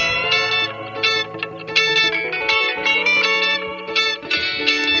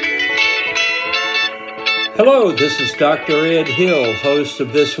Hello, this is Dr. Ed Hill, host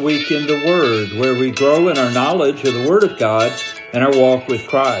of This Week in the Word, where we grow in our knowledge of the Word of God and our walk with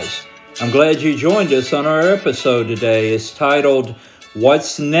Christ. I'm glad you joined us on our episode today. It's titled,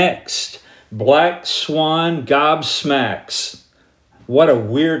 What's Next? Black Swan Gobsmacks. What a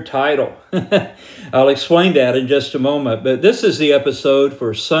weird title. I'll explain that in just a moment, but this is the episode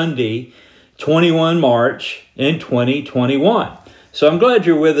for Sunday, 21 March in 2021. So I'm glad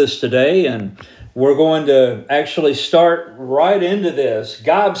you're with us today, and we're going to actually start right into this.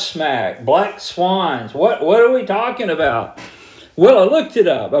 Gobsmack, black swans. What are we talking about? Well, I looked it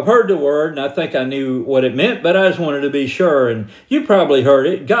up. I've heard the word, and I think I knew what it meant, but I just wanted to be sure, and you probably heard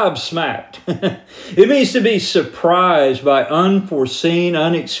it. Gobsmacked. It means to be surprised by unforeseen,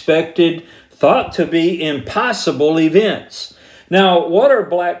 unexpected, thought to be impossible events. Now, what are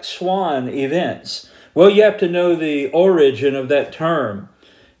black swan events? Well, you have to know the origin of that term.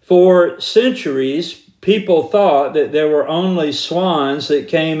 For centuries, people thought that there were only swans that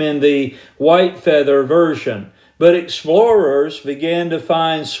came in the white feather version, but explorers began to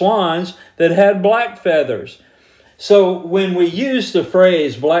find swans that had black feathers. So when we use the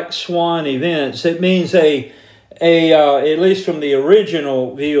phrase black swan events, it means at least from the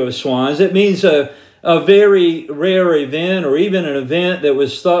original view of swans, it means a very rare event or even an event that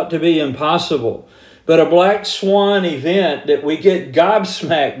was thought to be impossible. But a black swan event that we get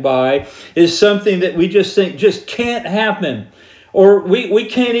gobsmacked by is something that we just think just can't happen. Or we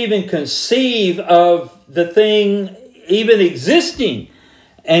can't even conceive of the thing even existing.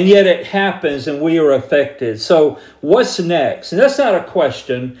 And yet it happens and we are affected. So what's next? And that's not a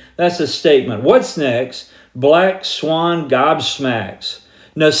question, that's a statement. What's next? Black swan gobsmacks.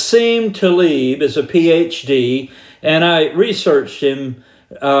 Nassim Taleb is a PhD, and I researched him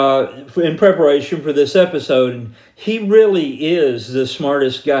in preparation for this episode, and he really is the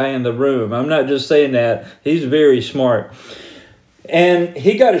smartest guy in the room. I'm not just saying that. He's very smart. And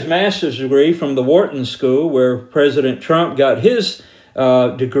he got his master's degree from the Wharton School, where President Trump got his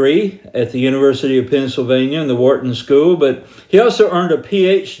degree at the University of Pennsylvania in the Wharton School, but he also earned a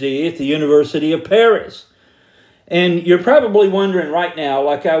PhD at the University of Paris. And you're probably wondering right now,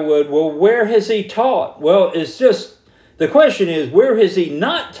 like I would, well, where has he taught? Well, the question is, where has he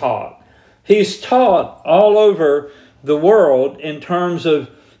not taught? He's taught all over the world in terms of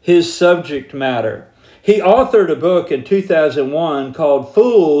his subject matter. He authored a book in 2001 called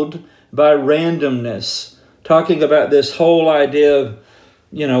Fooled by Randomness, talking about this whole idea of,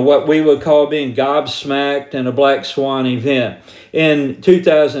 what we would call being gobsmacked in a black swan event. In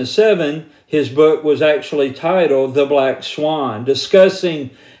 2007, his book was actually titled The Black Swan, discussing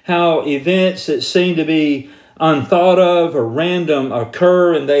how events that seem to be unthought of or random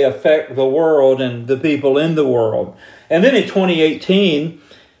occur and they affect the world and the people in the world. And then in 2018,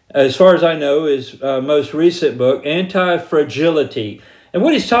 as far as I know, his most recent book, Anti-Fragility. And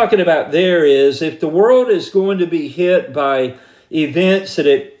what he's talking about there is if the world is going to be hit by events that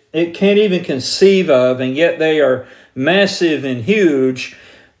it can't even conceive of, and yet they are massive and huge,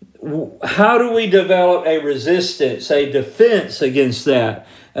 how do we develop a resistance, a defense against that?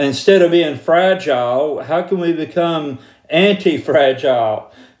 Instead of being fragile, how can we become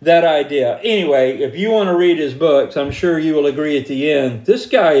anti-fragile? That idea. Anyway, if you want to read his books, I'm sure you will agree at the end, this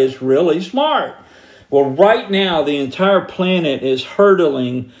guy is really smart. Well, right now, the entire planet is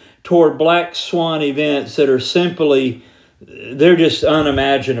hurtling toward black swan events that are they're just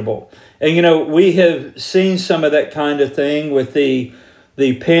unimaginable. And, we have seen some of that kind of thing with the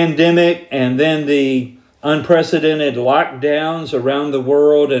pandemic and then the unprecedented lockdowns around the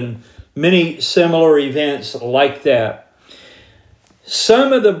world and many similar events like that.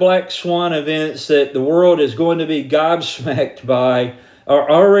 Some of the black swan events that the world is going to be gobsmacked by are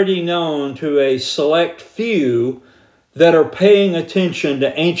already known to a select few that are paying attention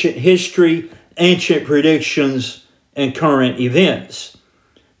to ancient history, ancient predictions, and current events.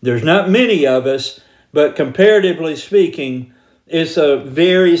 There's not many of us, but comparatively speaking, it's a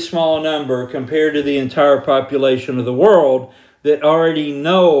very small number compared to the entire population of the world that already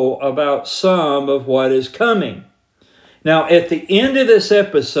know about some of what is coming. Now, at the end of this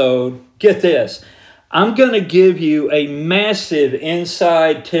episode, get this, I'm going to give you a massive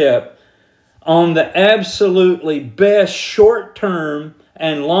inside tip on the absolutely best short-term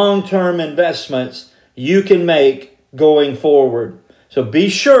and long-term investments you can make going forward. So be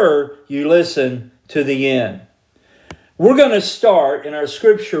sure you listen to the end. We're going to start in our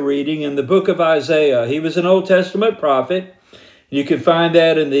scripture reading in the book of Isaiah. He was an Old Testament prophet. You can find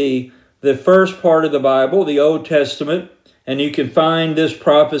that in the first part of the Bible, the Old Testament, and you can find this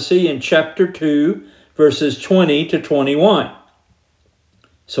prophecy in chapter 2, verses 20 to 21.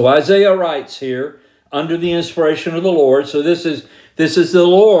 So Isaiah writes here, under the inspiration of the Lord. So this is the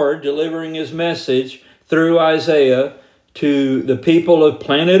Lord delivering his message through Isaiah to the people of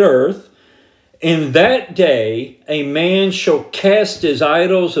planet Earth. In that day, a man shall cast his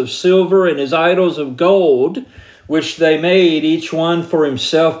idols of silver and his idols of gold, which they made each one for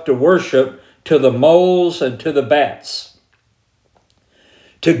himself to worship, to the moles and to the bats,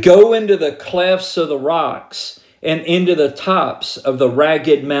 to go into the clefts of the rocks and into the tops of the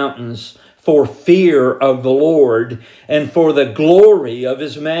ragged mountains for fear of the Lord and for the glory of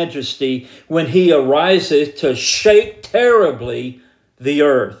his majesty when he ariseth to shake terribly the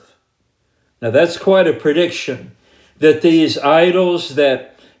earth. Now that's quite a prediction, that these idols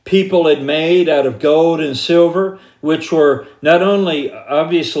that people had made out of gold and silver, which were not only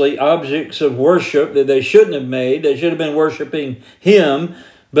obviously objects of worship that they shouldn't have made, they should have been worshiping him,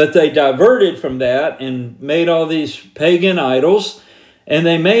 but they diverted from that and made all these pagan idols, and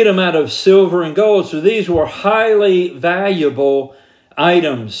they made them out of silver and gold. So these were highly valuable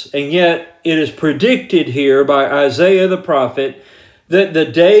items. And yet it is predicted here by Isaiah the prophet that the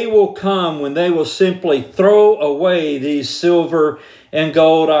day will come when they will simply throw away these silver and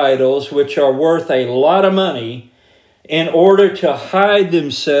gold idols, which are worth a lot of money, in order to hide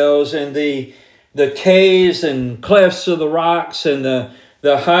themselves in the caves and clefts of the rocks and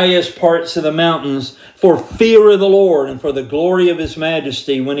the highest parts of the mountains for fear of the Lord and for the glory of his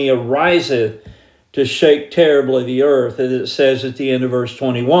majesty when he ariseth to shake terribly the earth, as it says at the end of verse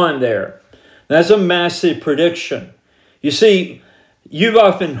 21 there. That's a massive prediction. You see, you've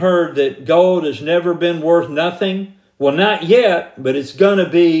often heard that gold has never been worth nothing. Well, not yet, but it's going to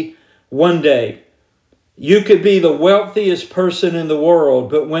be one day. You could be the wealthiest person in the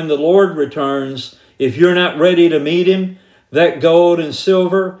world, but when the Lord returns, if you're not ready to meet him, that gold and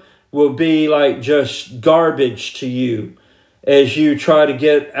silver will be like just garbage to you as you try to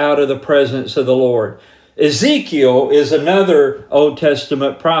get out of the presence of the Lord. Ezekiel is another Old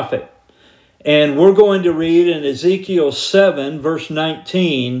Testament prophet. And we're going to read in Ezekiel 7, verse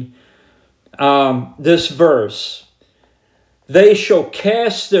 19, this verse. They shall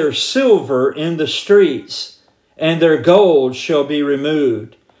cast their silver in the streets, and their gold shall be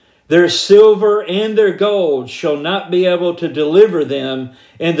removed. Their silver and their gold shall not be able to deliver them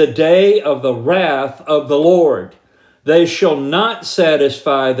in the day of the wrath of the Lord. They shall not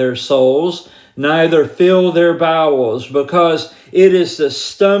satisfy their souls, neither fill their bowels, because it is the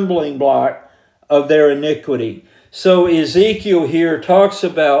stumbling block of their iniquity. So Ezekiel here talks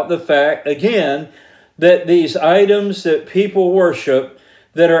about the fact, again, that these items that people worship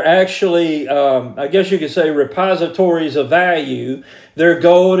that are actually, I guess you could say, repositories of value, their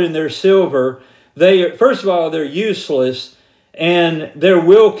gold and their silver, first of all, they're useless, and there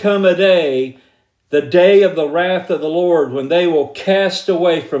will come a day, the day of the wrath of the Lord, when they will cast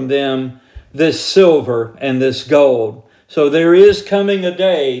away from them this silver and this gold. So there is coming a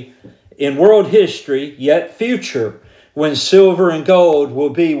day in world history, yet future, when silver and gold will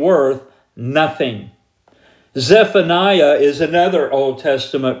be worth nothing. Zephaniah is another Old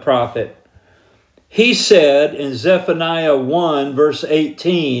Testament prophet. He said in Zephaniah 1, verse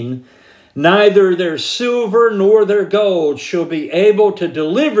 18, neither their silver nor their gold shall be able to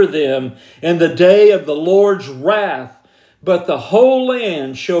deliver them in the day of the Lord's wrath, but the whole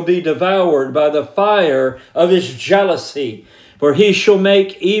land shall be devoured by the fire of his jealousy, for he shall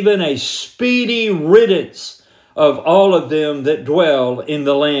make even a speedy riddance of all of them that dwell in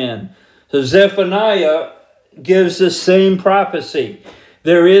the land. So Zephaniah gives the same prophecy.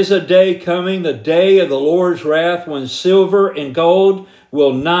 There is a day coming, the day of the Lord's wrath, when silver and gold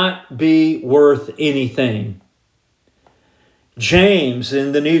will not be worth anything. James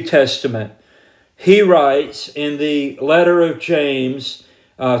in the New Testament, he writes in the letter of James,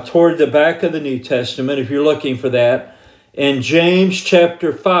 toward the back of the New Testament, if you're looking for that, in James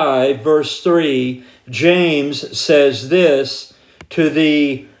chapter 5, verse 3, James says this to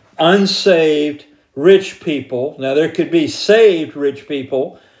the unsaved rich people. Now, there could be saved rich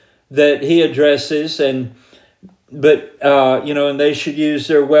people that he addresses, but they should use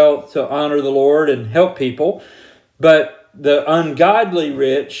their wealth to honor the Lord and help people. But the ungodly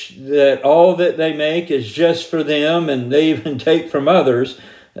rich, that all that they make is just for them, and they even take from others,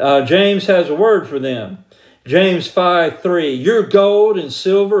 James has a word for them. James 5:3, your gold and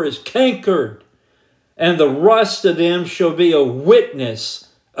silver is cankered, and the rust of them shall be a witness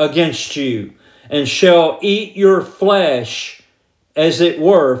against you, and shall eat your flesh as it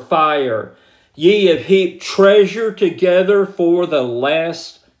were fire. Ye have heaped treasure together for the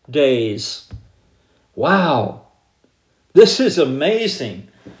last days. Wow, this is amazing.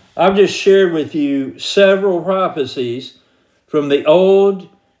 I've just shared with you several prophecies from the Old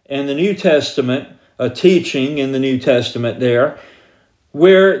and the New Testament a teaching in the New Testament there,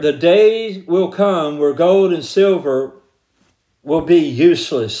 where the days will come where gold and silver will be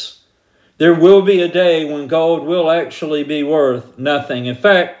useless. There will be a day when gold will actually be worth nothing. In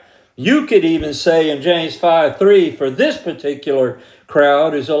fact, you could even say in James 5:3, for this particular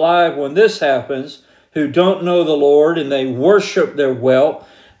crowd is alive when this happens, who don't know the Lord and they worship their wealth,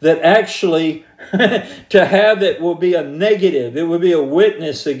 that actually to have it will be a negative. It will be a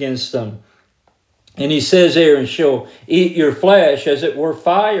witness against them. And he says there, and she'll eat your flesh as it were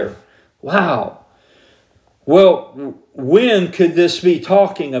fire. Wow. Well, when could this be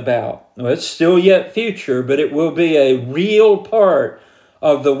talking about? Well, it's still yet future, but it will be a real part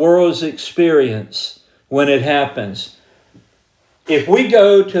of the world's experience when it happens. If we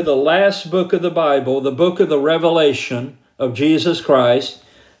go to the last book of the Bible, the book of the Revelation of Jesus Christ,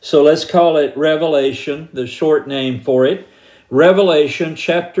 so let's call it Revelation, the short name for it, Revelation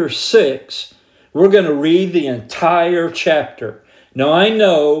chapter 6, we're going to read the entire chapter. Now, I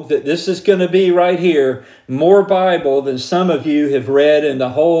know that this is going to be right here more Bible than some of you have read in the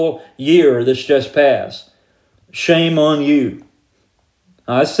whole year that's just passed. Shame on you.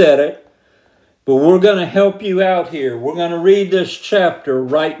 I said it. But we're going to help you out here. We're going to read this chapter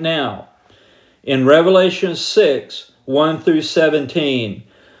right now in Revelation 6, 1 through 17.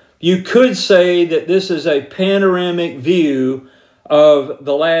 You could say that this is a panoramic view of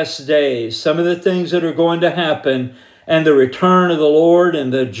the last days, some of the things that are going to happen, and the return of the Lord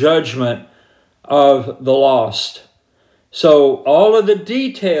and the judgment of the lost. So all of the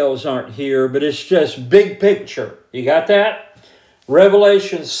details aren't here, but it's just big picture. You got that?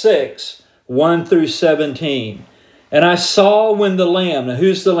 Revelation 6, 1 through 17. And I saw when the Lamb, now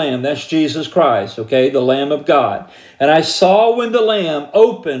who's the Lamb? That's Jesus Christ, okay, the Lamb of God. And I saw when the Lamb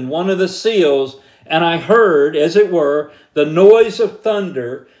opened one of the seals, and I heard, as it were, the noise of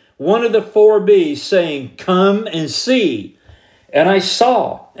thunder, one of the four beasts saying, come and see. And I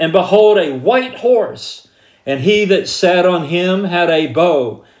saw, and behold, a white horse, and he that sat on him had a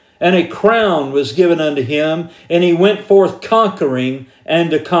bow, and a crown was given unto him, and he went forth conquering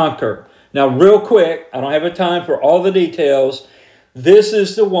and to conquer. Now, real quick, I don't have a time for all the details. This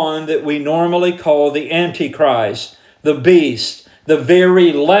is the one that we normally call the Antichrist, the beast, the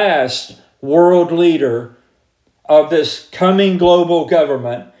very last world leader of this coming global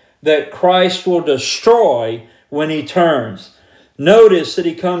government that Christ will destroy when he turns. Notice that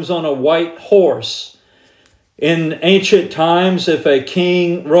he comes on a white horse. In ancient times, if a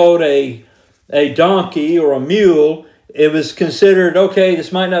king rode a donkey or a mule, it was considered, okay,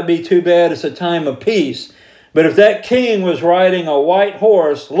 this might not be too bad, it's a time of peace. But if that king was riding a white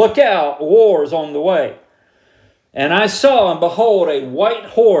horse, look out, war's on the way. And I saw, and behold, a white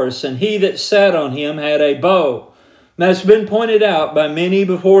horse, and he that sat on him had a bow. Now, it's been pointed out by many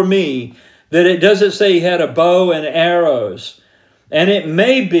before me that it doesn't say he had a bow and arrows. And it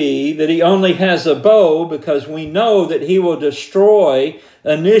may be that he only has a bow because we know that he will destroy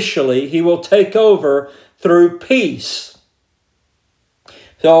initially. He will take over through peace.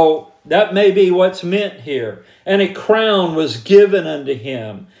 So that may be what's meant here. And a crown was given unto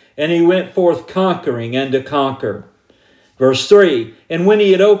him, and he went forth conquering and to conquer. Verse 3, and when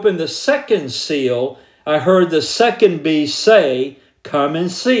he had opened the second seal, I heard the second beast say, come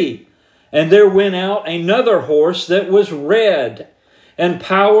and see. And there went out another horse that was red, and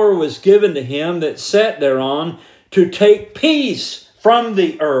power was given to him that sat thereon to take peace from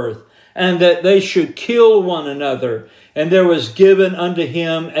the earth, and that they should kill one another. And there was given unto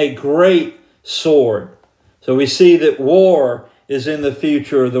him a great sword. So we see that war is in the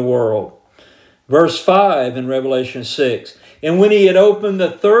future of the world. Verse 5 in Revelation 6, and when he had opened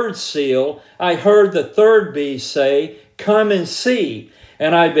the third seal, I heard the third beast say, come and see.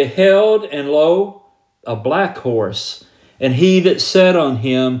 And I beheld, and lo, a black horse. And he that sat on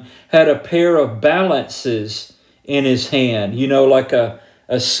him had a pair of balances in his hand. You know, like a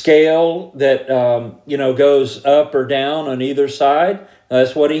scale that, goes up or down on either side.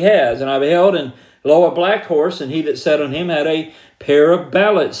 That's what he has. And I beheld, and lo, a black horse, and he that sat on him had a pair of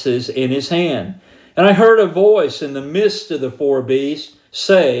balances in his hand. And I heard a voice in the midst of the four beasts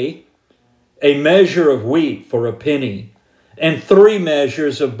say, a measure of wheat for a penny, and 3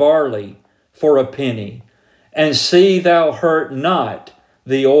 measures of barley for a penny. And see thou hurt not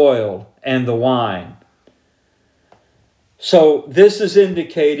the oil and the wine. So this is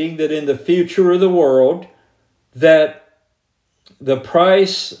indicating that in the future of the world, that the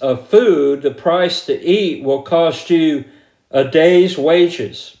price of food, the price to eat, will cost you a day's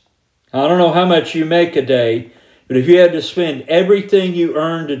wages. I don't know how much you make a day, but if you had to spend everything you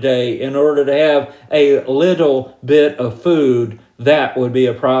earned a day in order to have a little bit of food, that would be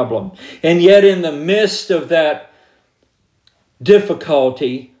a problem. And yet in the midst of that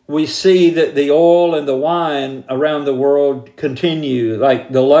difficulty, we see that the oil and the wine around the world continue,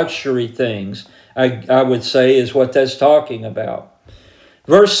 like the luxury things, I would say is what that's talking about.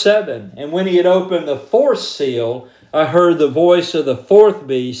 Verse 7, and when he had opened the fourth seal, I heard the voice of the fourth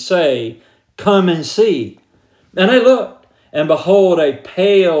beast say, "Come and see." And I looked, and behold, a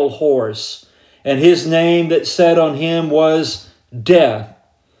pale horse, and his name that sat on him was Death,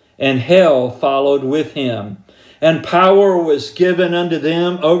 and hell followed with him. And power was given unto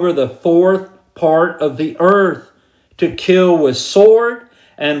them over the fourth part of the earth, to kill with sword,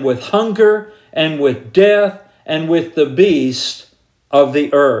 and with hunger, and with death, and with the beast of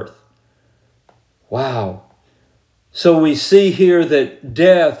the earth. Wow. So we see here that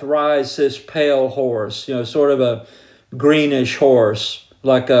death rides this pale horse, sort of a greenish horse,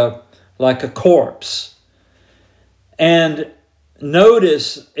 like a corpse. And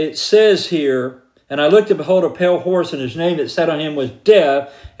notice it says here, and I looked and behold a pale horse, and his name that sat on him was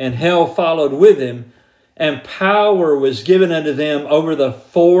Death, and hell followed with him, and power was given unto them over the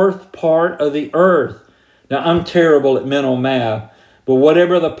fourth part of the earth. Now I'm terrible at mental math, but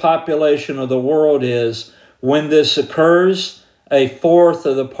whatever the population of the world is, when this occurs, a fourth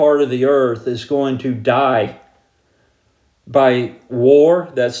of the part of the earth is going to die by war,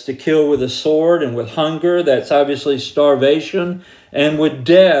 that's to kill with a sword, and with hunger, that's obviously starvation, and with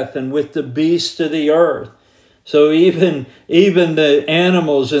death, and with the beasts of the earth. So even the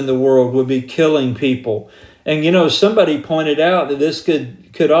animals in the world would be killing people. And somebody pointed out that this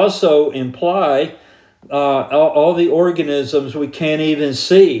could also imply all the organisms we can't even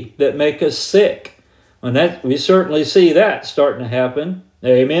see that make us sick. And that we certainly see that starting to happen.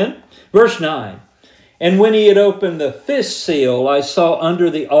 Amen. Verse 9. And when he had opened the fifth seal, I saw under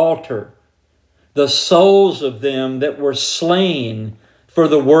the altar the souls of them that were slain for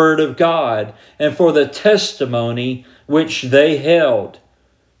the word of God and for the testimony which they held.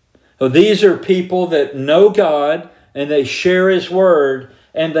 So these are people that know God and they share His word,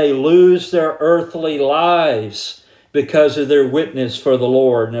 and they lose their earthly lives because of their witness for the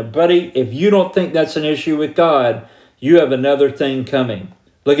Lord. Now, buddy, if you don't think that's an issue with God, you have another thing coming.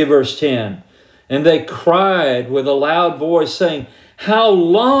 Look at verse 10. And they cried with a loud voice, saying, "How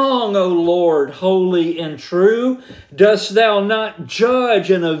long, O Lord, holy and true, dost thou not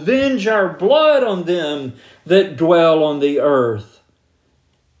judge and avenge our blood on them that dwell on the earth?"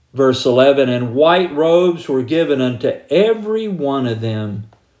 Verse 11, and white robes were given unto every one of them,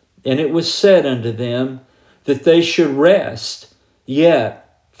 and it was said unto them that they should rest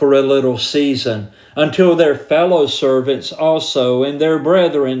yet for a little season, until their fellow servants also and their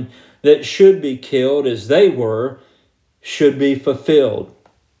brethren that should be killed as they were, should be fulfilled.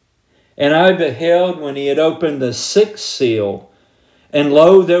 And I beheld when he had opened the sixth seal, and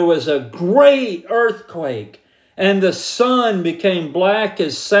lo, there was a great earthquake, and the sun became black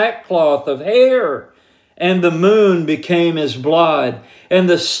as sackcloth of hair, and the moon became as blood, and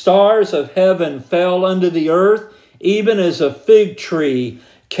the stars of heaven fell unto the earth, even as a fig tree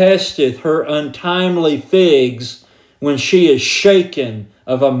casteth her untimely figs when she is shaken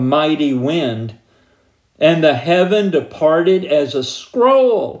of a mighty wind. And the heaven departed as a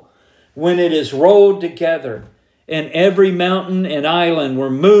scroll when it is rolled together, and every mountain and island were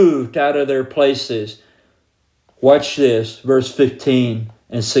moved out of their places. Watch this, verse 15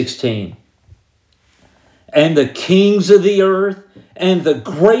 and 16. And the kings of the earth, and the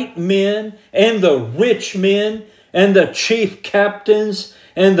great men, and the rich men, and the chief captains,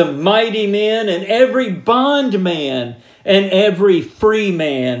 and the mighty men, and every bondman, and every free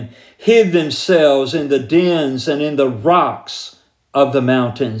man, hid themselves in the dens and in the rocks of the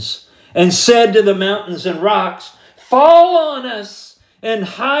mountains, and said to the mountains and rocks, "Fall on us, and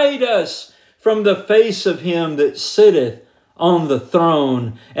hide us from the face of him that sitteth on the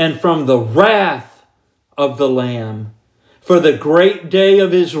throne, and from the wrath of the Lamb. For the great day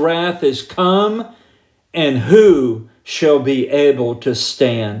of his wrath is come, and who shall be able to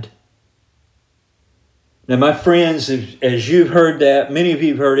stand?" Now, my friends, as you've heard that, many of you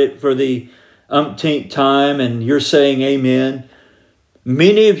have heard it for the umpteenth time, and you're saying amen.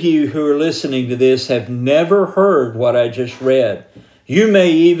 Many of you who are listening to this have never heard what I just read. You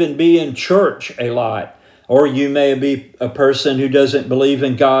may even be in church a lot, or you may be a person who doesn't believe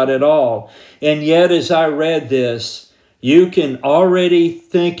in God at all. And yet, as I read this, you can already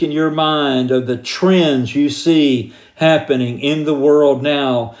think in your mind of the trends you see happening in the world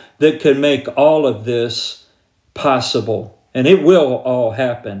now that could make all of this possible. And it will all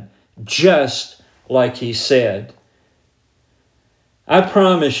happen, just like he said. I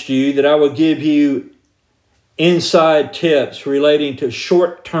promised you that I would give you inside tips relating to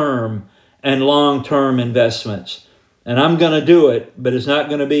short-term and long-term investments. And I'm going to do it, but it's not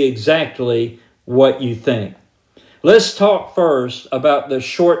going to be exactly what you think. Let's talk first about the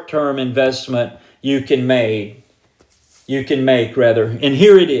short-term investment you can make, and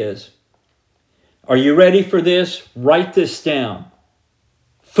here it is. Are you ready for this? Write this down.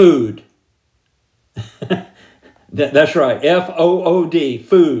 Food. That's right, F-O-O-D,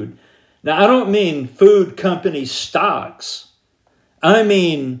 food. Now, I don't mean food company stocks. I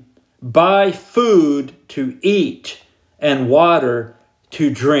mean buy food to eat and water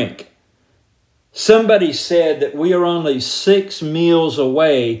to drink. Somebody said that we are only 6 meals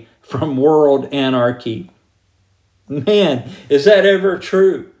away from world anarchy. Man, is that ever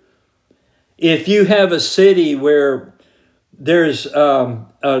true? If you have a city where there's a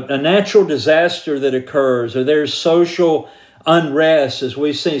natural disaster that occurs, or there's social unrest, as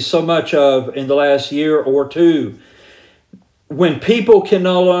we've seen so much of in the last year or two, when people can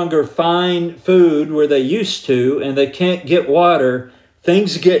no longer find food where they used to and they can't get water,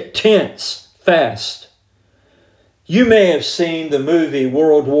 things get tense fast. You may have seen the movie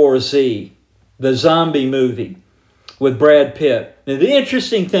World War Z, the zombie movie with Brad Pitt. Now, the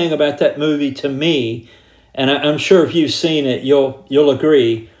interesting thing about that movie to me, and I'm sure if you've seen it, you'll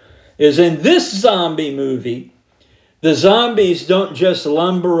agree, is in this zombie movie, the zombies don't just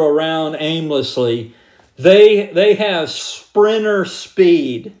lumber around aimlessly. They have sprinter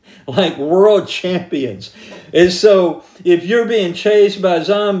speed, like world champions. And so if you're being chased by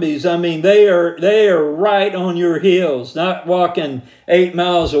zombies, I mean, they are right on your heels, not walking 8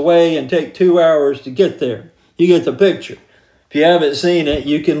 miles away and take 2 hours to get there. You get the picture. If you haven't seen it,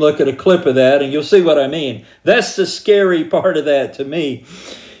 you can look at a clip of that and you'll see what I mean. That's the scary part of that to me.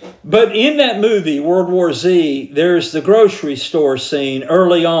 But in that movie, World War Z, there's the grocery store scene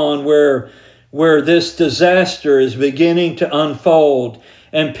early on where this disaster is beginning to unfold.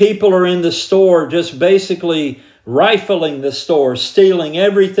 And people are in the store just basically rifling the store, stealing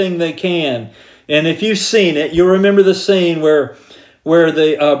everything they can. And if you've seen it, you'll remember the scene where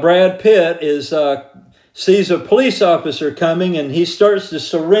the Brad Pitt sees a police officer coming and he starts to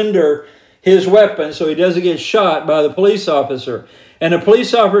surrender his weapon so he doesn't get shot by the police officer. And the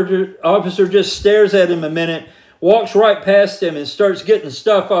police officer just stares at him a minute, walks right past him and starts getting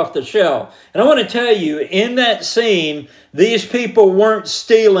stuff off the shelf. And I want to tell you, in that scene, these people weren't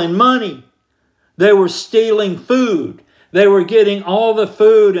stealing money. They were stealing food. They were getting all the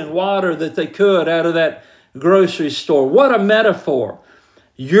food and water that they could out of that grocery store. What a metaphor.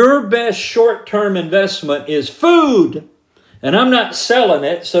 Your best short-term investment is food. And I'm not selling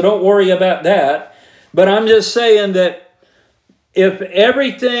it, so don't worry about that. But I'm just saying that if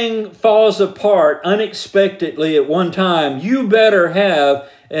everything falls apart unexpectedly at one time, you better have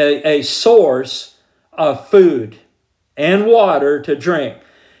a source of food and water to drink.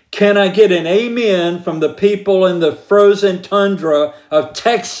 Can I get an amen from the people in the frozen tundra of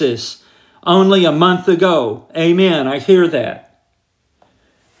Texas only a month ago? Amen. I hear that.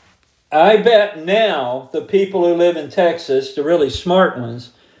 I bet now the people who live in Texas, the really smart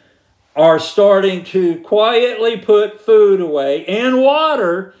ones, are starting to quietly put food away and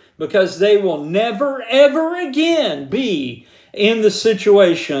water because they will never, ever again be in the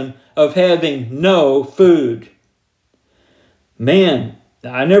situation of having no food. Man,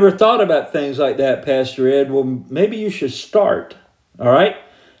 I never thought about things like that, Pastor Ed. Well, maybe you should start. All right?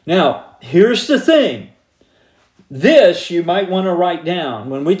 Now, here's the thing. This you might want to write down.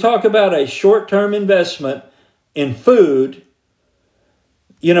 When we talk about a short-term investment in food,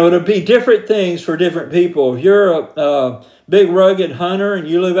 it'll be different things for different people. If you're a big rugged hunter and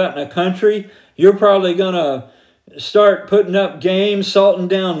you live out in the country, you're probably going to start putting up game, salting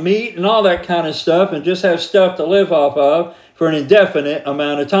down meat and all that kind of stuff and just have stuff to live off of for an indefinite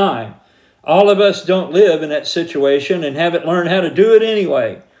amount of time. All of us don't live in that situation and haven't learned how to do it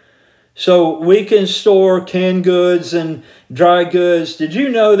anyway. So we can store canned goods and dry goods. Did you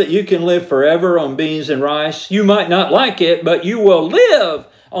know that you can live forever on beans and rice? You might not like it, but you will live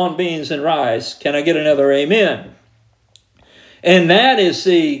on beans and rice. Can I get another amen? And that is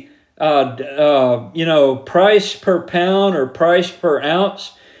the, price per pound or price per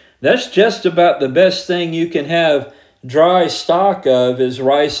ounce. That's just about the best thing you can have dry stock of is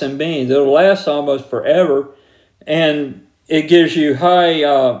rice and beans. It'll last almost forever. And it gives you high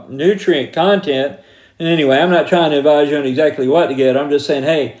nutrient content. And anyway, I'm not trying to advise you on exactly what to get. I'm just saying,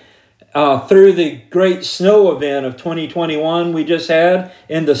 hey, through the great snow event of 2021 we just had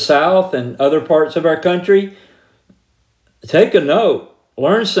in the South and other parts of our country, take a note.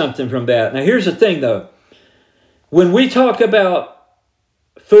 Learn something from that. Now, here's the thing, though. When we talk about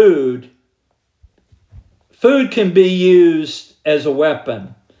food Food can be used as a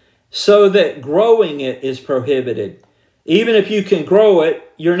weapon so that growing it is prohibited. Even if you can grow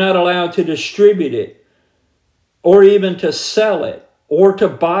it, you're not allowed to distribute it or even to sell it or to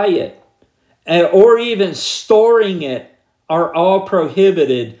buy it or even storing it are all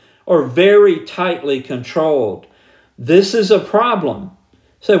prohibited or very tightly controlled. This is a problem.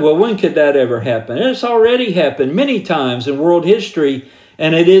 Say, well, when could that ever happen? It's already happened many times in world history,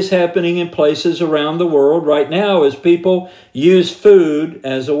 and it is happening in places around the world right now as people use food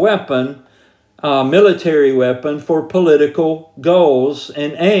as a weapon, military weapon for political goals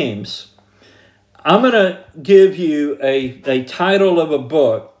and aims. I'm going to give you a title of a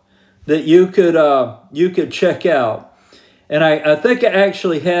book that you could check out. And I think I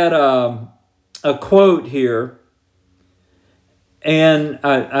actually had a quote here, and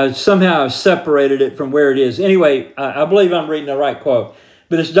I somehow separated it from where it is. Anyway, I believe I'm reading the right quote.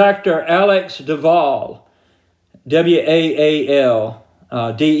 But it's Dr. Alex DeWaal, W-A-A-L,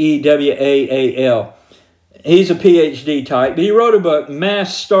 D-E-W-A-A-L. He's a PhD type, but he wrote a book,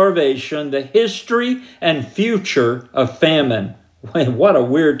 Mass Starvation, The History and Future of Famine. What a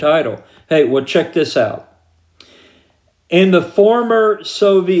weird title. Hey, well, check this out. In the former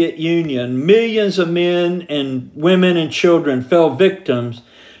Soviet Union, millions of men and women and children fell victims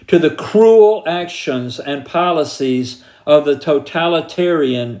to the cruel actions and policies of the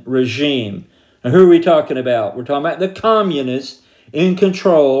totalitarian regime. Now, who are we talking about? We're talking about the communists in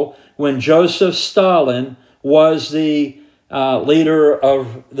control when Joseph Stalin was the leader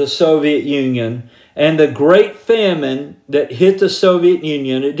of the Soviet Union. And the Great Famine that hit the Soviet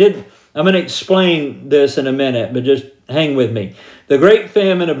Union, I'm going to explain this in a minute, but just hang with me. The Great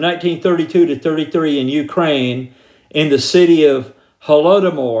Famine of 1932 to 33 in Ukraine, in the city of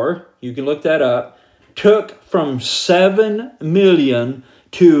Holodomor, you can look that up, took from 7 million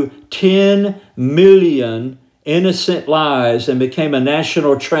to 10 million innocent lives and became a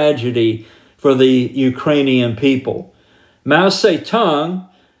national tragedy for the Ukrainian people. Mao Zedong,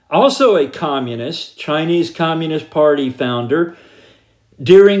 also a communist, Chinese Communist Party founder,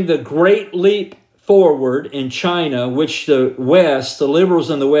 during the Great Leap Forward in China, which the West, the liberals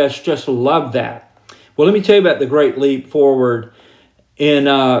in the West, just love that. Well, let me tell you about the Great Leap Forward in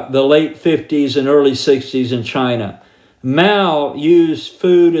the late 50s and early 60s in China. Mao used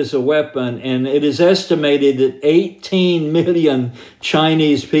food as a weapon, and it is estimated that 18 million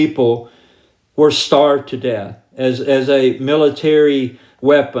Chinese people were starved to death as a military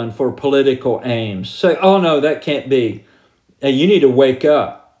weapon for political aims. Say, oh no, that can't be. You need to wake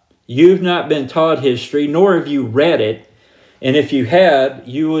up. You've not been taught history, nor have you read it. And if you had,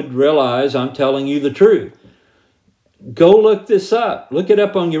 you would realize I'm telling you the truth. Go look this up. Look it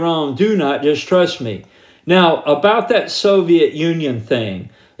up on your own. Do not just trust me. Now, about that Soviet Union thing,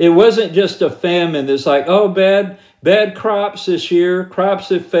 it wasn't just a famine that's like, oh, bad crops this year, crops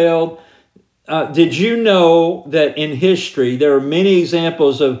have failed. Did you know that in history there are many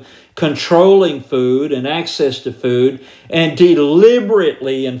examples of controlling food and access to food and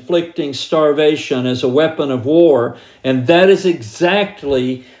deliberately inflicting starvation as a weapon of war? And that is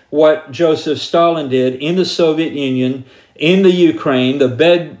exactly what Joseph Stalin did in the Soviet Union, in the Ukraine,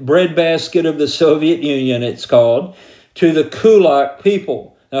 the breadbasket of the Soviet Union, it's called, to the Kulak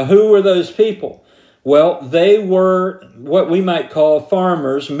people. Now, who were those people? Well, they were what we might call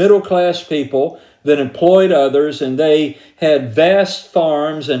farmers, middle-class people that employed others, and they had vast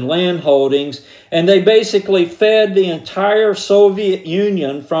farms and land holdings, and they basically fed the entire Soviet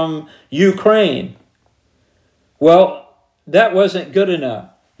Union from Ukraine. Well, that wasn't good enough.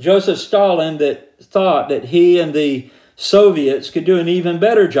 Joseph Stalin thought that he and the Soviets could do an even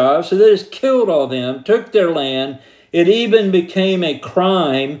better job, so they just killed all them, took their land. It even became a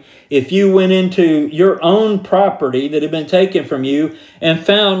crime if you went into your own property that had been taken from you and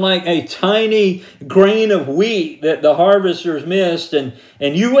found like a tiny grain of wheat that the harvesters missed, and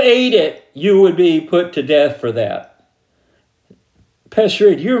you ate it, you would be put to death for that. Pastor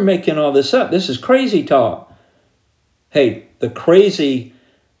Ed, you're making all this up. This is crazy talk. Hey, the crazy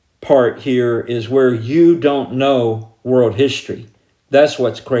part here is where you don't know world history. That's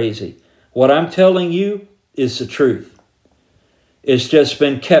what's crazy. What I'm telling you is the truth. It's just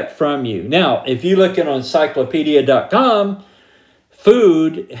been kept from you. Now, if you look at encyclopedia.com,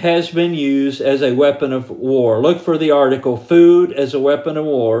 food has been used as a weapon of war. Look for the article, Food as a Weapon of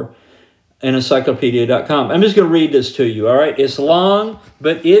War, in encyclopedia.com. I'm just going to read this to you, all right? It's long,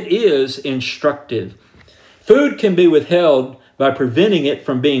 but it is instructive. Food can be withheld by preventing it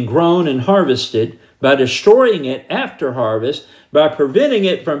from being grown and harvested, by destroying it after harvest, by preventing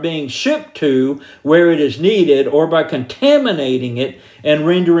it from being shipped to where it is needed, or by contaminating it and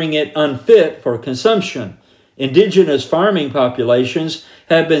rendering it unfit for consumption. Indigenous farming populations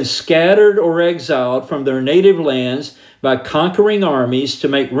have been scattered or exiled from their native lands by conquering armies to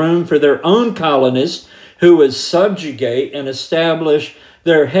make room for their own colonists who would subjugate and establish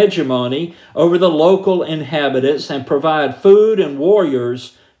their hegemony over the local inhabitants and provide food and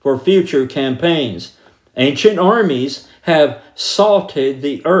warriors for future campaigns. Ancient armies have salted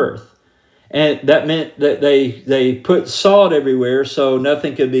the earth, and that meant that they put salt everywhere so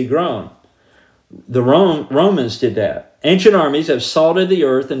nothing could be grown. The Romans did that. Ancient armies have salted the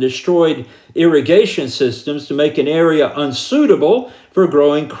earth and destroyed irrigation systems to make an area unsuitable for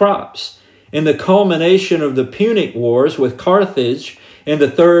growing crops. In the culmination of the Punic Wars with Carthage in the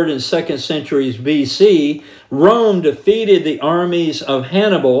 3rd and 2nd centuries BC, Rome defeated the armies of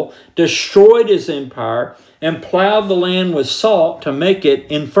Hannibal, destroyed his empire, and plowed the land with salt to make it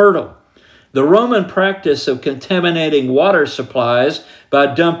infertile. The Roman practice of contaminating water supplies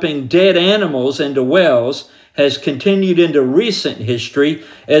by dumping dead animals into wells has continued into recent history,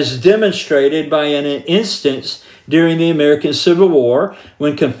 as demonstrated by an instance during the American Civil War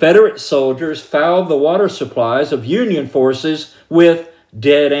when Confederate soldiers fouled the water supplies of Union forces with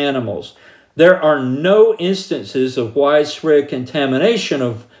dead animals. There are no instances of widespread contamination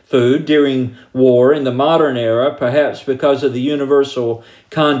of food during war in the modern era, perhaps because of the universal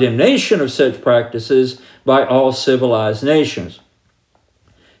condemnation of such practices by all civilized nations.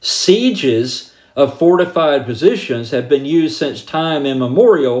 Sieges of fortified positions have been used since time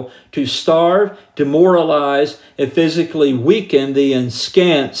immemorial to starve, demoralize, and physically weaken the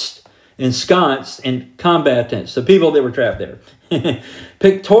ensconced and combatants, the people that were trapped there.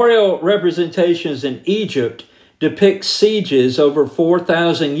 Pictorial representations in Egypt depict sieges over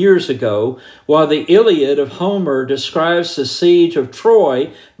 4,000 years ago, while the Iliad of Homer describes the siege of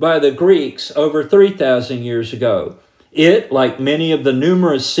Troy by the Greeks over 3,000 years ago. It, like many of the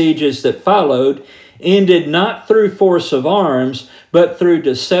numerous sieges that followed, ended not through force of arms, but through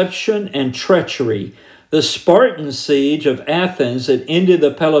deception and treachery. The Spartan siege of Athens that ended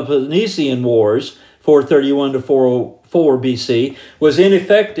the Peloponnesian Wars, 431 to 404 BC, was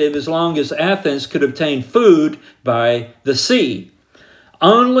ineffective as long as Athens could obtain food by the sea.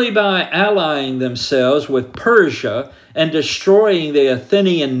 Only by allying themselves with Persia and destroying the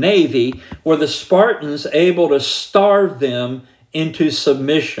Athenian navy were the Spartans able to starve them into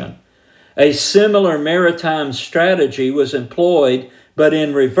submission. A similar maritime strategy was employed, but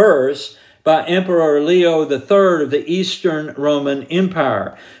in reverse, by Emperor Leo III of the Eastern Roman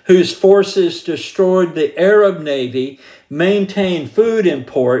Empire, whose forces destroyed the Arab navy, maintained food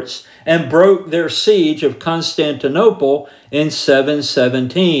imports, and broke their siege of Constantinople in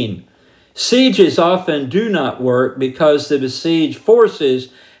 717. Sieges often do not work because the besieged forces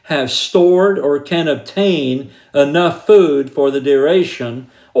have stored or can obtain enough food for the duration,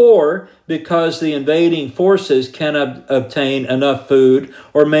 or because the invading forces cannot obtain enough food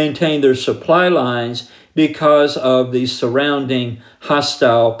or maintain their supply lines because of the surrounding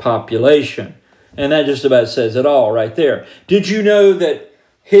hostile population. And that just about says it all right there. Did you know that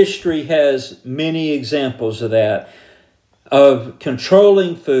history has many examples of that, of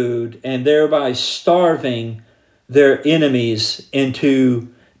controlling food and thereby starving their enemies into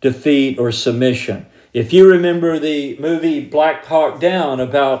defeat or submission? If you remember the movie Black Hawk Down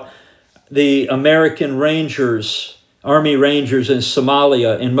about the American Rangers, Army Rangers in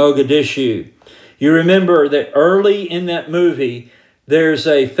Somalia, in Mogadishu, you remember that early in that movie, there's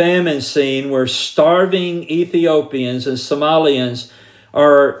a famine scene where starving Ethiopians and Somalians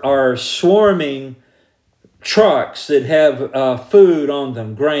are swarming trucks that have food on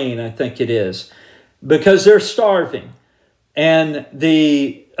them, grain, I think it is, because they're starving. And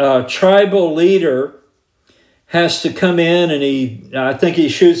the tribal leader has to come in, and I think he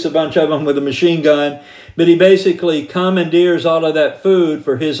shoots a bunch of them with a machine gun, but he basically commandeers all of that food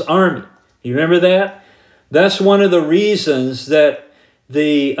for his army. You remember that? That's one of the reasons that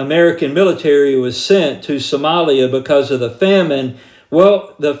the American military was sent to Somalia, because of the famine.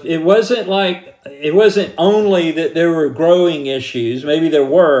 Well, it wasn't only that there were growing issues, maybe there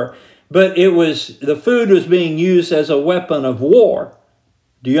were, but the food was being used as a weapon of war.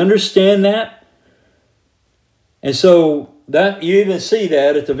 Do you understand that? And so that you even see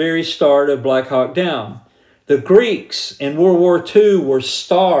that at the very start of Black Hawk Down. The Greeks in World War II were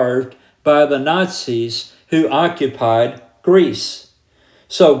starved by the Nazis who occupied Greece.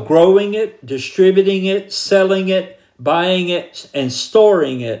 So growing it, distributing it, selling it, buying it, and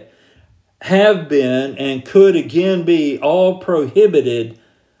storing it have been and could again be all prohibited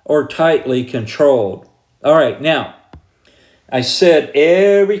or tightly controlled. All right, now, I said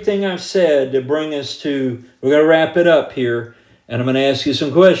everything I've said to bring us to, we're going to wrap it up here, and I'm going to ask you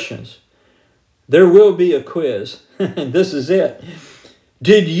some questions. There will be a quiz. This is it.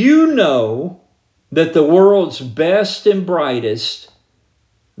 Did you know that the world's best and brightest,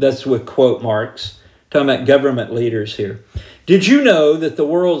 that's with quote marks, talking about government leaders here. Did you know that the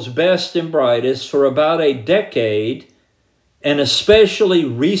world's best and brightest for about a decade, and especially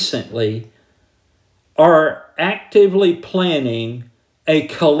recently, are actively planning a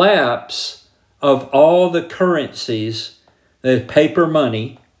collapse of all the currencies, the paper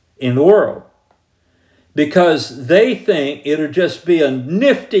money in the world? Because they think it'll just be a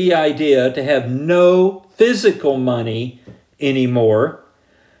nifty idea to have no physical money anymore,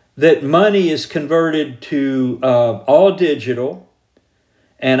 that money is converted to all digital.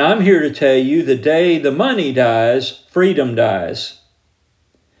 And I'm here to tell you, the day the money dies, freedom dies.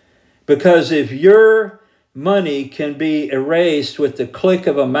 Because if your money can be erased with the click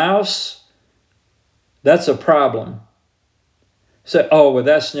of a mouse, that's a problem. Say, oh, well,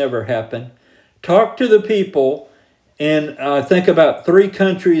 that's never happened. Talk to the people in, I think, about 3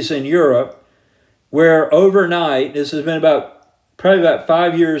 countries in Europe where overnight, this has been probably about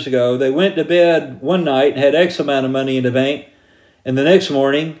 5 years ago, they went to bed one night and had X amount of money in the bank, and the next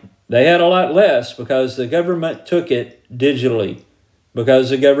morning they had a lot less because the government took it digitally, because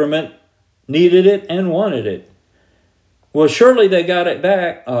the government needed it and wanted it. Well, surely they got it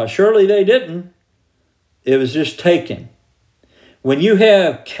back. Surely they didn't. It was just taken. When you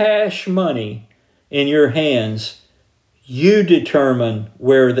have cash money in your hands, you determine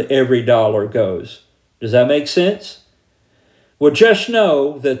where every dollar goes. Does that make sense? Well, just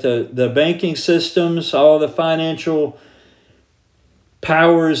know that the banking systems, all the financial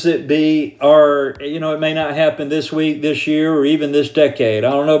powers that be are, it may not happen this week, this year, or even this decade.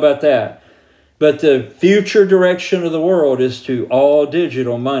 I don't know about that. But the future direction of the world is to all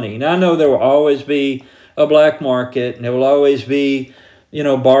digital money. Now, I know there will always be a black market, and there will always be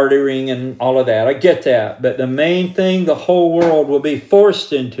bartering and all of that. I get that. But the main thing the whole world will be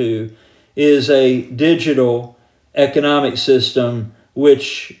forced into is a digital economic system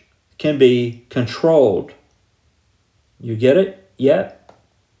which can be controlled. You get it yet?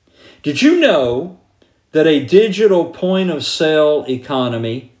 Did you know that a digital point of sale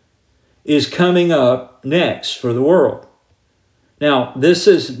economy is coming up next for the world? Now, this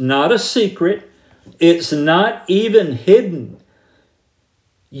is not a secret. It's not even hidden.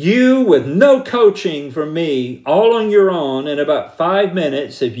 You, with no coaching from me, all on your own, in about 5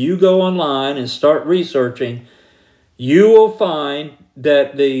 minutes, if you go online and start researching, you will find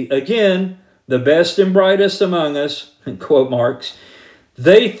that the best and brightest among us, quote marks,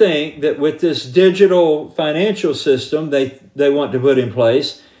 they think that with this digital financial system they want to put in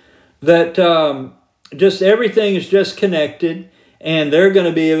place, that just everything is just connected, and they're going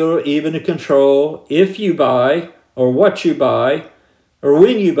to be able even to control if you buy or what you buy or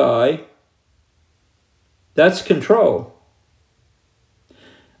when you buy. That's control.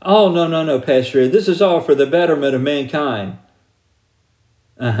 Oh, no, Pastor. This is all for the betterment of mankind.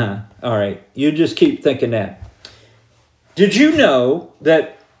 All right. You just keep thinking that. Did you know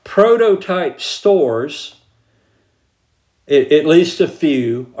that prototype stores, at least a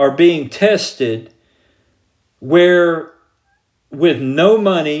few, are being tested where with no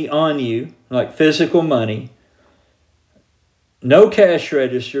money on you, like physical money, no cash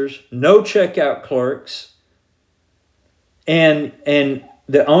registers, no checkout clerks, and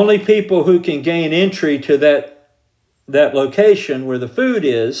the only people who can gain entry to that location where the food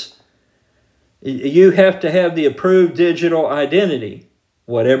is, you have to have the approved digital identity,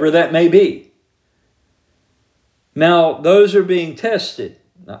 whatever that may be. Now, those are being tested.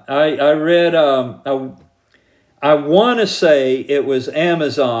 I read, I want to say it was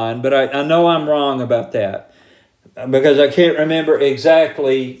Amazon, but I know I'm wrong about that, because I can't remember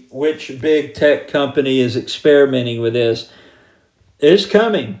exactly which big tech company is experimenting with this. It's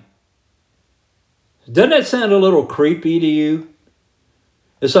coming. Doesn't that sound a little creepy to you?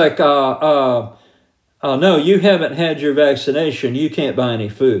 It's like, no, you haven't had your vaccination. You can't buy any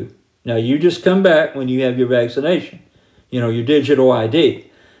food. Now, you just come back when you have your vaccination, your digital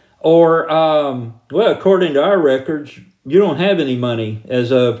ID. Or, according to our records, you don't have any money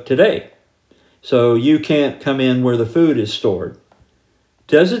as of today. So you can't come in where the food is stored.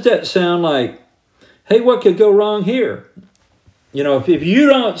 Doesn't that sound like, hey, what could go wrong here? If you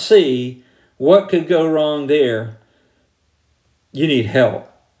don't see what could go wrong there, you need help.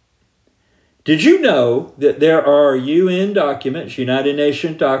 Did you know that there are UN documents, United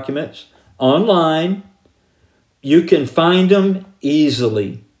Nations documents, online? You can find them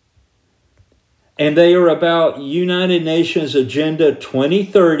easily. And they are about United Nations Agenda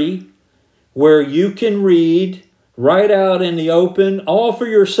 2030, where you can read right out in the open, all for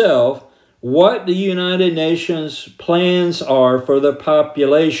yourself, what the United Nations plans are for the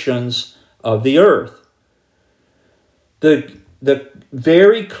populations of the earth. The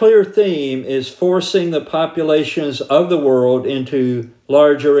very clear theme is forcing the populations of the world into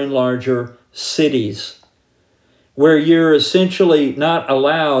larger and larger cities, where you're essentially not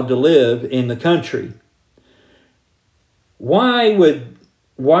allowed to live in the country. Why would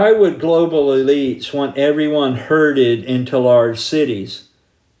global elites want everyone herded into large cities?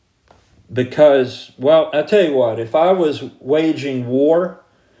 Because, well, I tell you what, if I was waging war,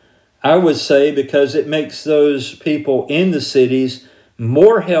 I would say because it makes those people in the cities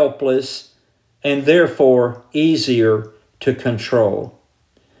more helpless and therefore easier to control.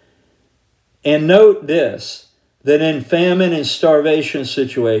 And note this, that in famine and starvation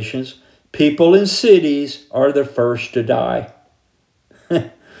situations, people in cities are the first to die.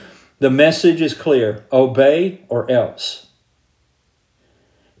 The message is clear: obey or else.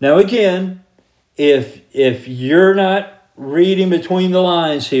 Now again, if you're not reading between the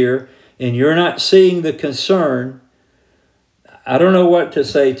lines here and you're not seeing the concern, I don't know what to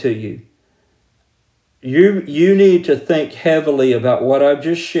say to you. You need to think heavily about what I've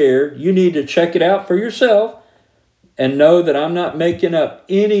just shared. You need to check it out for yourself and know that I'm not making up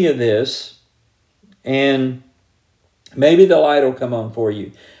any of this, and maybe the light will come on for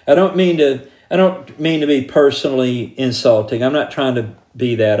you. I don't mean to be personally insulting. I'm not trying to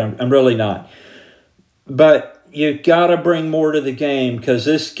be that. I'm really not. But you got to bring more to the game, because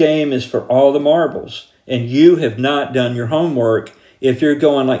this game is for all the marbles, and you have not done your homework if you're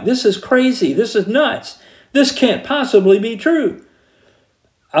going like, this is crazy, this is nuts, this can't possibly be true.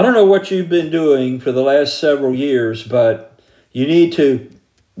 I don't know what you've been doing for the last several years, but you need to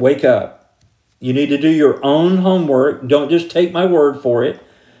wake up. You need to do your own homework. Don't just take my word for it.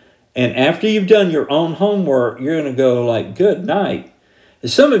 And after you've done your own homework, you're going to go like, good night.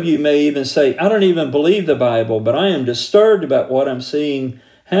 And some of you may even say, I don't even believe the Bible, but I am disturbed about what I'm seeing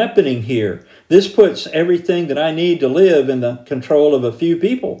happening here. This puts everything that I need to live in the control of a few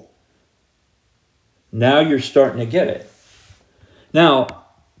people. Now you're starting to get it. Now,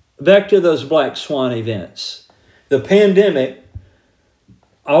 back to those black swan events. The pandemic,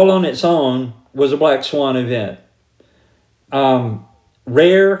 all on its own, was a black swan event.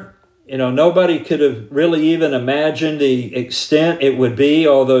 Rare. Nobody could have really even imagined the extent it would be,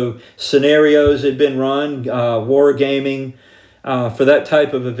 although scenarios had been run, war gaming, for that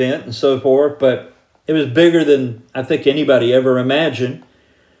type of event and so forth. But it was bigger than I think anybody ever imagined.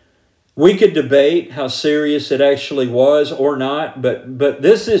 We could debate how serious it actually was or not, but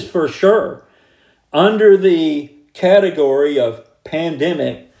this is for sure under the category of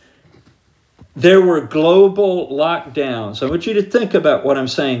pandemic. There were global lockdowns. I want you to think about what I'm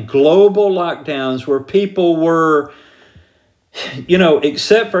saying. Global lockdowns where people were,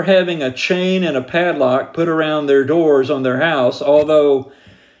 except for having a chain and a padlock put around their doors on their house, although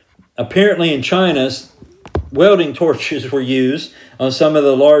apparently in China, welding torches were used on some of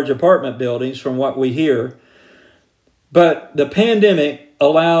the large apartment buildings from what we hear. But the pandemic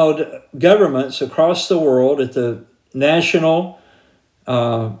allowed governments across the world at the national,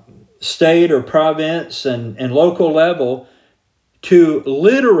 state or province and local level to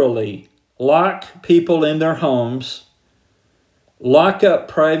literally lock people in their homes, lock up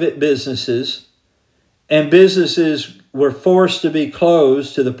private businesses, and businesses were forced to be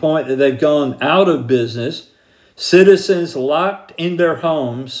closed to the point that they've gone out of business. Citizens locked in their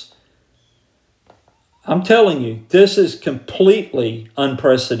homes. I'm telling you, this is completely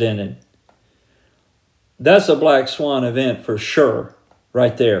unprecedented. That's a black swan event for sure,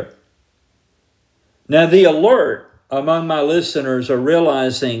 right there. Now, the alert among my listeners are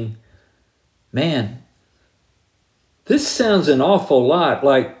realizing, man, this sounds an awful lot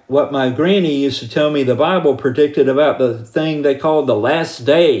like what my granny used to tell me the Bible predicted about the thing they called the last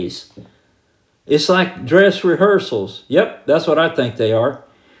days. It's like dress rehearsals. Yep, that's what I think they are.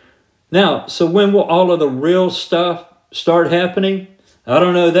 Now, so when will all of the real stuff start happening? I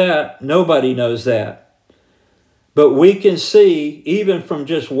don't know that. Nobody knows that. But we can see, even from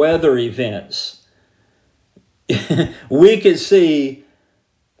just weather events, we can see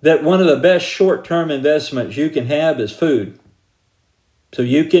that one of the best short-term investments you can have is food. So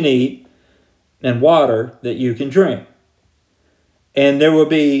you can eat, and water that you can drink. And there will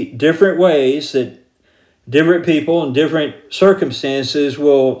be different ways that different people in different circumstances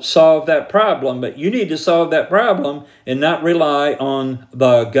will solve that problem. But you need to solve that problem and not rely on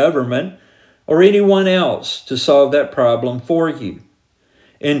the government or anyone else to solve that problem for you.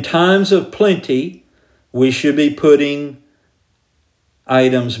 In times of plenty, we should be putting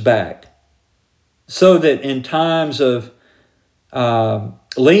items back, so that in times of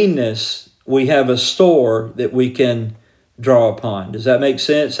leanness, we have a store that we can draw upon. Does that make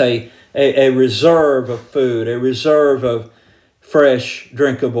sense? A reserve of food, a reserve of fresh,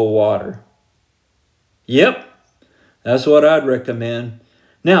 drinkable water. Yep, that's what I'd recommend.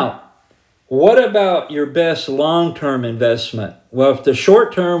 Now, what about your best long-term investment? Well, if the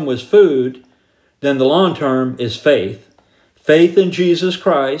short term was food, then the long term is faith. Faith in Jesus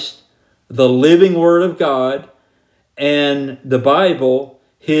Christ, the living Word of God, and the Bible,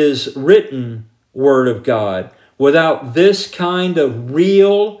 His written Word of God. Without this kind of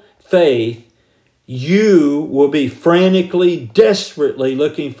real faith, you will be frantically, desperately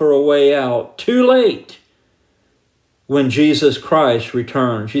looking for a way out. Too late when Jesus Christ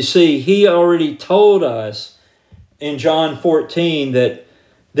returns. You see, He already told us in John 14 that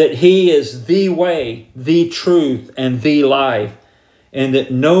He is the way, the truth, and the life, and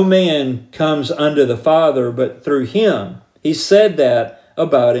that no man comes unto the Father but through Him. He said that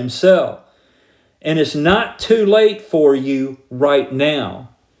about Himself. And it's not too late for you right now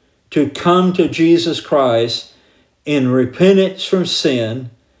to come to Jesus Christ in repentance from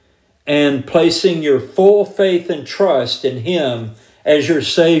sin and placing your full faith and trust in Him as your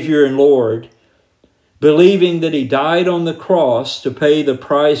Savior and Lord, believing that He died on the cross to pay the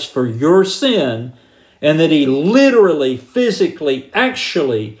price for your sin, and that He literally, physically,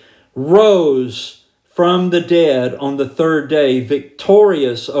 actually rose from the dead on the third day,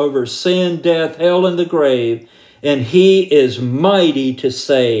 victorious over sin, death, hell, and the grave, and He is mighty to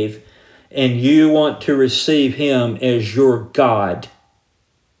save, and you want to receive Him as your God.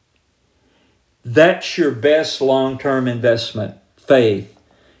 That's your best long-term investment, faith,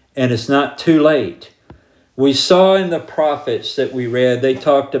 and it's not too late. We saw in the prophets that we read, they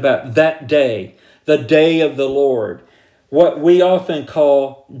talked about that day, the day of the Lord, what we often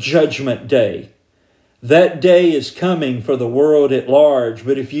call Judgment Day. That day is coming for the world at large,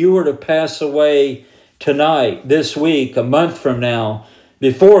 but if you were to pass away tonight, this week, a month from now,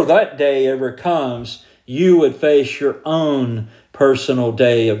 before that day ever comes, you would face your own personal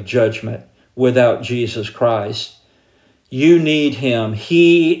day of judgment without Jesus Christ. You need Him.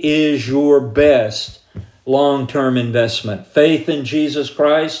 He is your best long-term investment. Faith in Jesus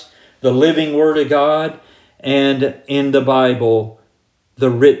Christ, the living Word of God, and in the Bible, the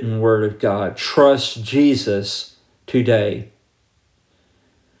written Word of God. Trust Jesus today.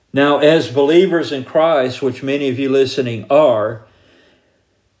 Now, as believers in Christ, which many of you listening are,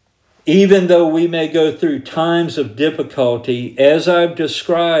 even though we may go through times of difficulty, as I've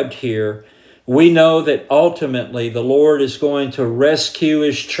described here, we know that ultimately the Lord is going to rescue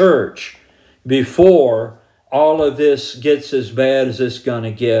His church before all of this gets as bad as it's going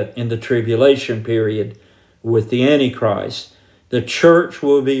to get in the tribulation period with the Antichrist. The church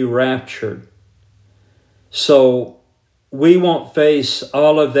will be raptured. So we won't face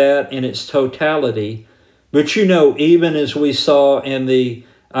all of that in its totality. But you know, even as we saw in the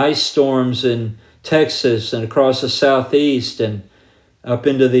ice storms in Texas and across the southeast and up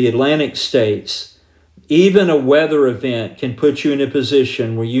into the Atlantic states, even a weather event can put you in a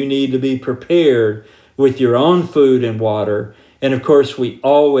position where you need to be prepared with your own food and water. And of course, we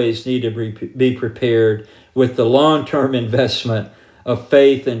always need to be prepared with the long-term investment of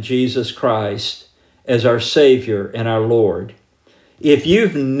faith in Jesus Christ as our Savior and our Lord. If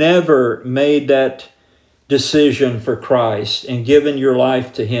you've never made that decision for Christ and given your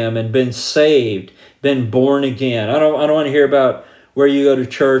life to Him and been saved, been born again, I don't want to hear about where you go to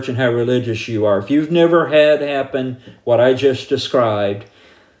church and how religious you are. If you've never had happen what I just described,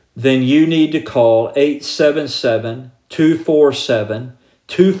 then you need to call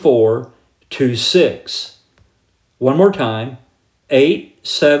 877-247-2426. One more time,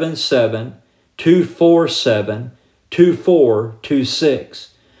 877-247-2426.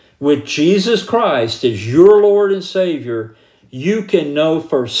 With Jesus Christ as your Lord and Savior, you can know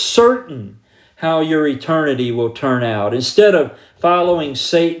for certain how your eternity will turn out. Instead of following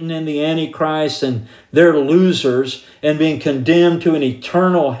Satan and the Antichrist and their losers and being condemned to an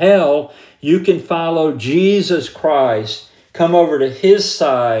eternal hell, you can follow Jesus Christ, come over to His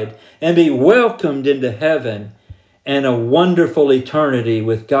side, and be welcomed into heaven and a wonderful eternity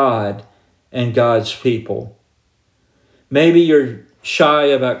with God and God's people. Maybe you're shy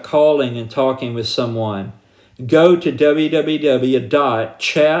about calling and talking with someone. Go to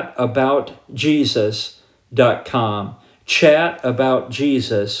www.chataboutjesus.com.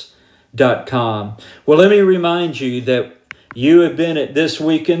 Chataboutjesus.com. Well, let me remind you that you have been at This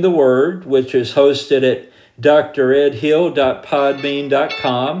Week in the Word, which is hosted at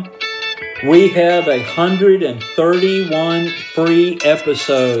dredhill.podbean.com. We have 131 free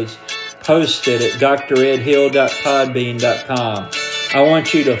episodes posted at dredhill.podbean.com. I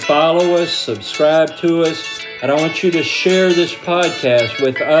want you to follow us, subscribe to us, and I want you to share this podcast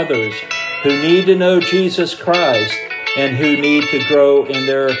with others who need to know Jesus Christ and who need to grow in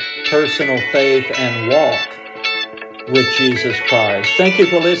their personal faith and walk with Jesus Christ. Thank you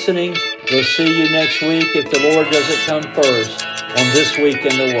for listening. We'll see you next week if the Lord doesn't come first on This Week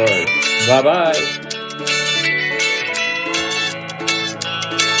in the Word. Bye-bye.